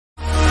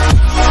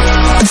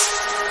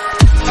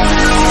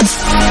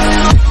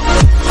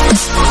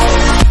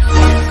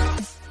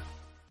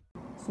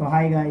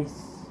hi guys,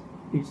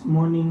 it's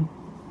morning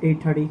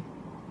 8:30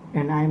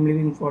 and I am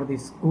leaving for the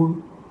school.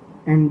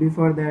 And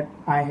before that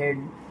I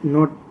had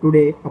not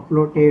today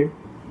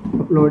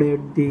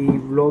uploaded the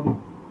vlog,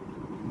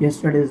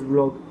 yesterday's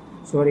vlog.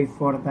 Sorry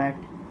for that,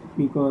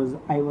 because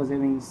I was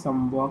having some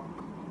work,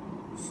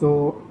 so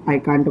I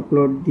can't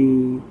upload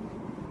the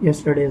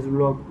yesterday's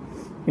vlog.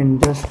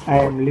 And just I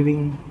am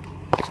leaving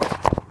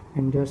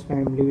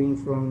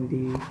from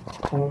the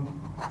home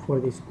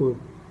for the school.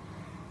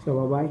 So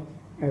bye bye.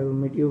 I will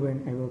meet you when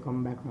I will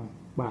come back home.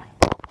 Bye.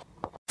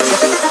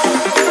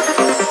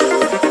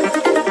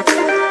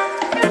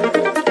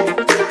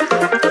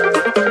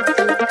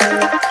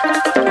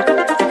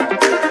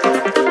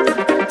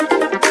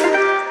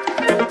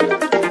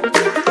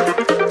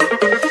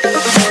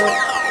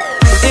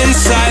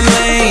 Inside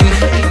lane,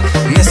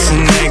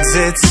 missing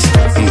exits,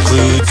 I'm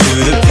glued to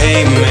the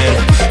pavement.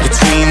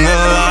 Between the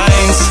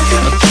lines,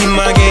 I'll keep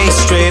my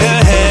gaze straight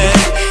ahead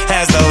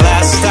as the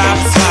last stop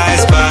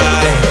flies by.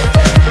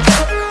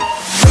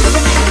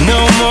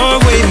 No more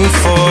waiting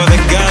for the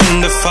gun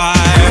to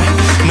fire,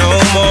 no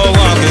more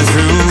walking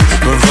through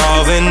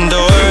revolving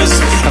doors.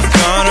 I've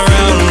gone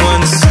around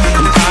once,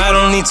 and I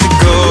don't need to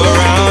go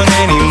around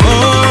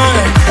anymore.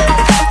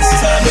 It's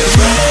time to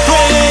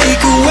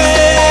break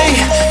away,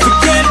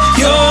 forget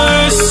your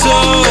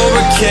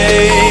sober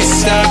case.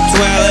 Stop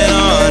dwelling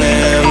on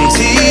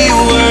empty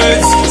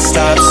words,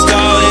 stop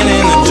stalling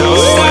in the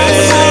doorway.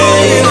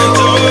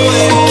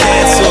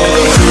 Cancel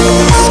the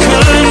cruise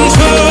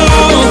control.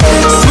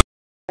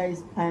 Guys,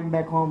 I am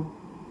back home.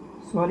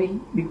 Sorry,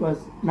 because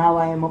now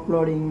I am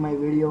uploading my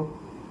video,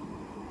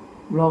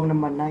 vlog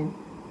number 9,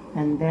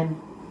 and then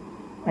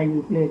I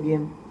will play a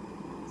game,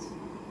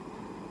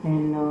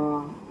 and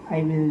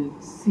I will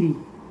see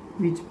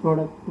which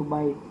product to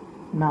buy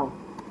now.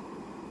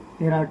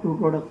 There are 2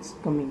 products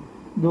coming.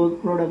 2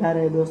 product आ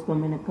रहे हैं दोस्तों.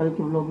 मैंने कल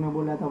के vlog में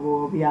बोला था,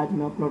 वो अभी आज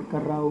मैं अपलोड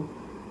कर रहा हूँ.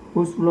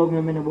 उस व्लॉग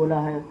में मैंने बोला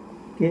है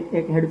कि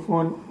एक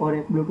हेडफोन और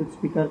एक ब्लूटूथ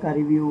स्पीकर का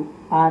रिव्यू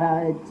आ रहा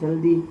है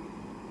जल्दी.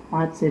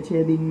 5 से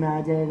 6 दिन में आ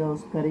जाएगा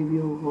उसका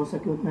रिव्यू. हो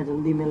सके उतना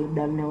जल्दी मैं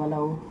डालने वाला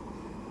हूँ.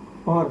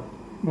 और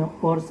मैं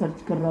और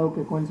सर्च कर रहा हूँ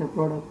कि कौन से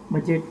प्रोडक्ट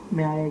बजट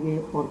में आएंगे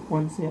और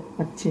कौन से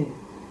अच्छे हैं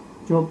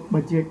जो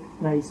बजट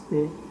प्राइस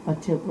पे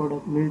अच्छे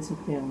प्रोडक्ट मिल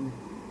सकते हैं हमें.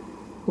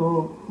 तो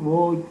वो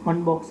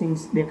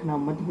अनबॉक्सिंग्स देखना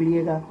मत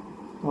भूलिएगा.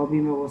 तो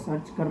अभी मैं वो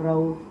सर्च कर रहा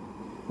हूँ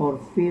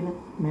और फिर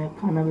मैं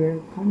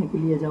खाने के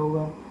लिए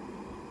जाऊँगा.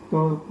 तो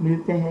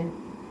मिलते हैं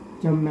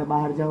जब मैं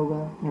बाहर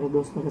जाऊँगा मेरे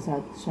दोस्तों के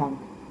साथ शाम.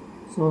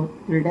 So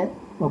till then,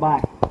 bye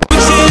bye.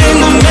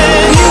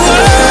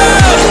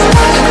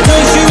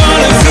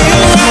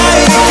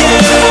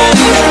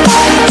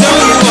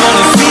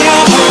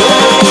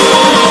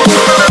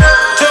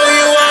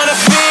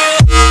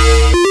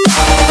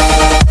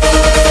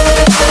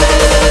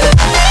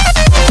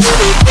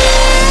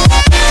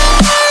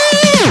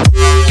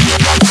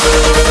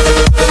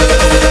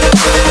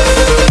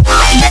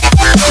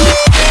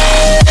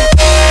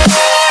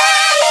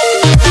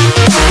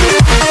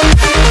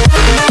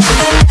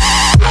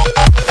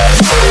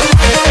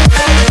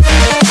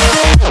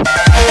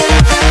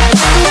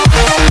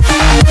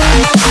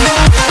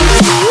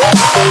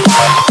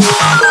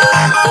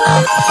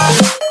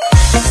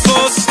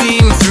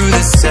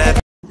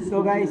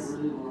 So guys,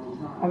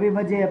 अभी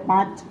बजे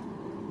 5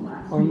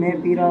 और मैं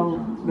पी रहा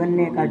हूँ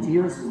गन्ने का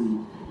जूस.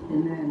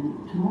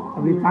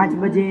 अभी 5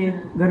 बजे,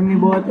 गर्मी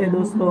बहुत है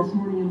दोस्तों,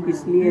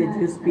 इसलिए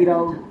जूस पी रहा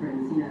हूँ.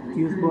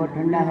 जूस बहुत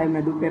ठंडा है.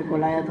 मैं दोपहर को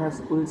लाया था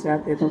स्कूल से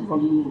आते तो.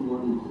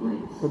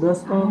 तो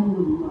दोस्तों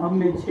अब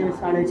मैं 6,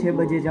 साढ़े 6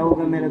 बजे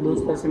जाऊँगा मेरे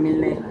दोस्तों से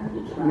मिलने.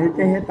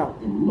 मिलते हैं तब.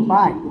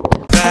 Bye.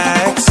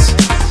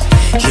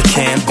 You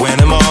can't win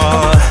them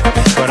all,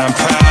 but I'm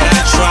proud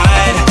I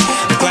tried.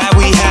 I'm glad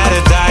we had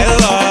a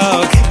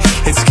dialogue.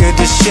 It's good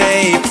to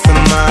shape the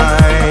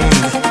mind.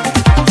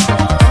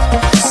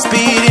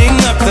 Speeding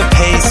up the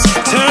pace,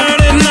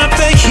 turning up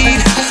the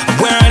heat.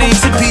 Where I need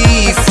to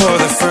be for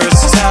the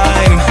first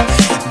time.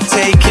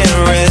 Taking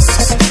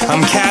risks,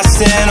 I'm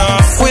casting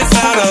off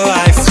without a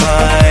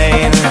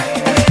lifeline.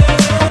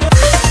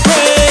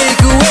 Break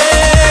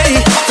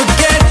away,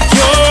 forget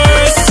your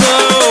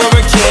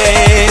sober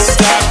case.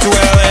 Stop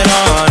dwelling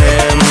on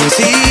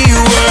empty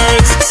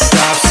words,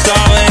 stop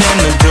stalling in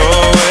the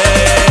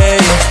doorway.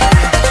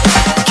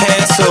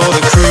 Cancel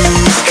the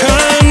cruise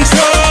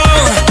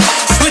control,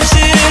 switch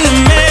it in the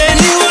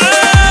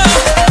manual.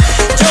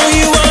 Don't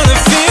you wanna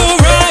feel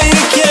right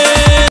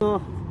again? तो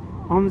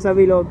हम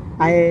सभी लोग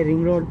आए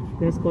ring road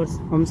race course.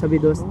 हम सभी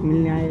दोस्त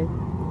मिलने आए,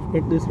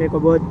 एक दूसरे को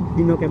बहुत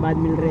दिनों के बाद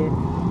मिल रहे हैं.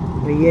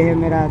 तो ये है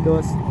मेरा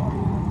दोस्त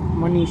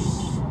मनीष,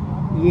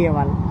 ये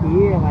वाला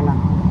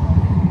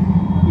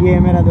ये है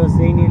मेरा दोस्त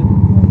जैनिल.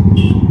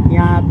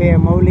 यहाँ पे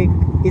मौलिक,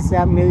 इससे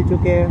आप मिल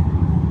चुके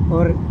हैं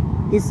और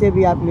इससे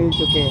भी आप मिल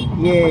चुके हैं.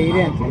 ये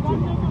हिरेन.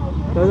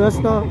 तो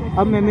दोस्तों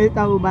अब मैं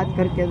मिलता हूँ बात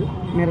करके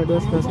मेरे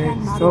दोस्तों से.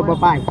 सो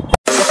बाय.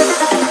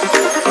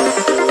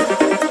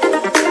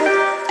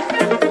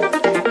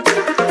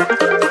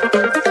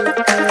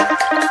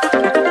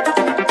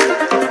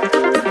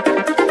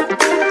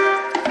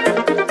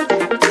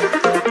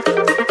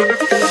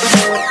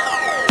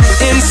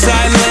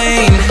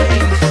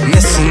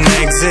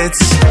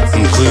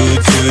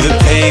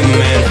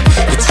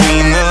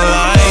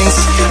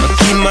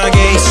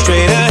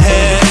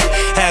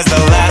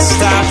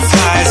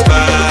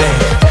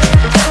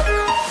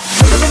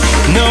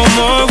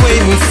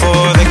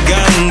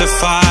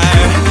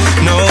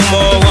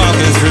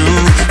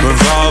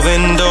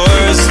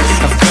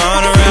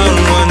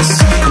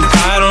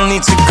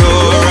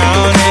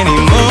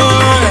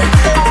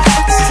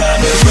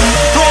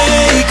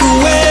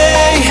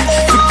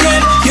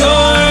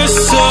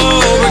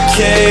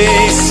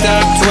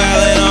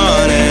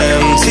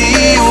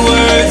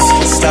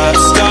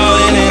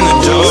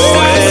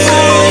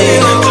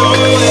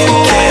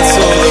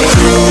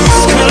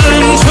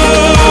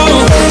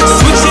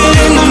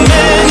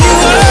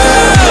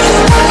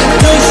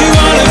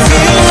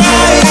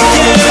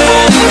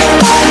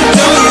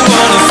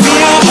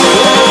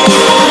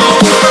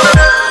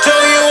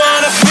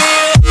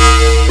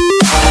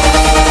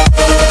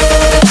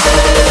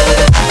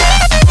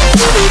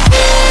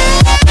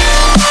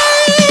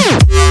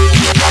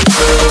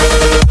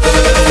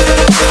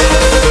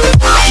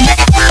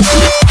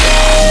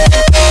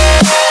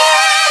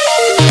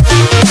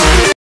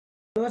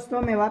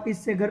 मैं वापस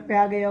से घर पे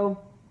आ गया हूँ।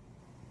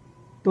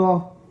 तो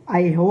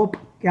आई होप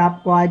कि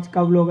आपको आज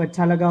का व्लॉग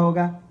अच्छा लगा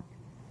होगा।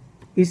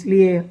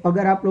 इसलिए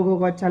अगर आप लोगों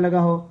को अच्छा लगा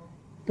हो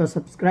तो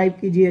सब्सक्राइब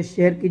कीजिए,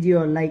 शेयर कीजिए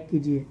और लाइक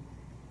कीजिए।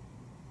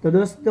 तो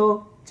दोस्तों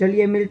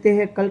चलिए मिलते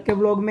हैं कल के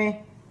व्लॉग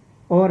में,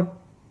 और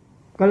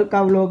कल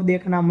का व्लॉग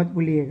देखना मत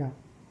भूलिएगा।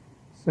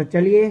 तो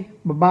चलिए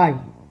बाय।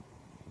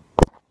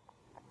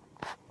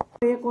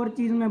 एक और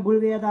चीज़ मैं भूल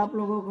गया था आप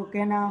लोगों को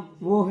कहना,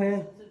 वो है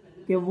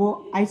कि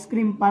वो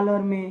आइसक्रीम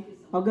पार्लर में,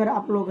 अगर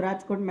आप लोग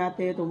राजकोट में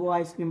आते हैं तो वो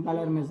आइसक्रीम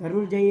पार्लर में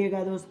ज़रूर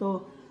जाइएगा दोस्तों।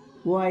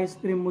 वो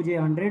आइसक्रीम मुझे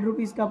 100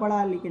 रुपीज़ का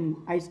पड़ा, लेकिन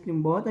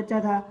आइसक्रीम बहुत अच्छा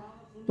था।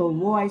 तो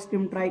वो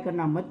आइसक्रीम ट्राई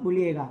करना मत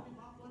भूलिएगा।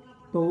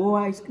 तो वो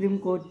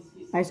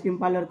आइसक्रीम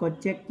पार्लर को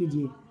चेक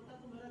कीजिए,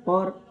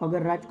 और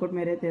अगर राजकोट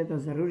में रहते हैं तो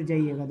ज़रूर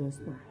जाइएगा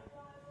दोस्तों।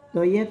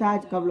 तो ये था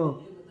आज का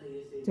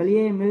व्लॉग।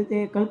 चलिए मिलते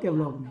हैं कल के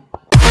व्लॉग में।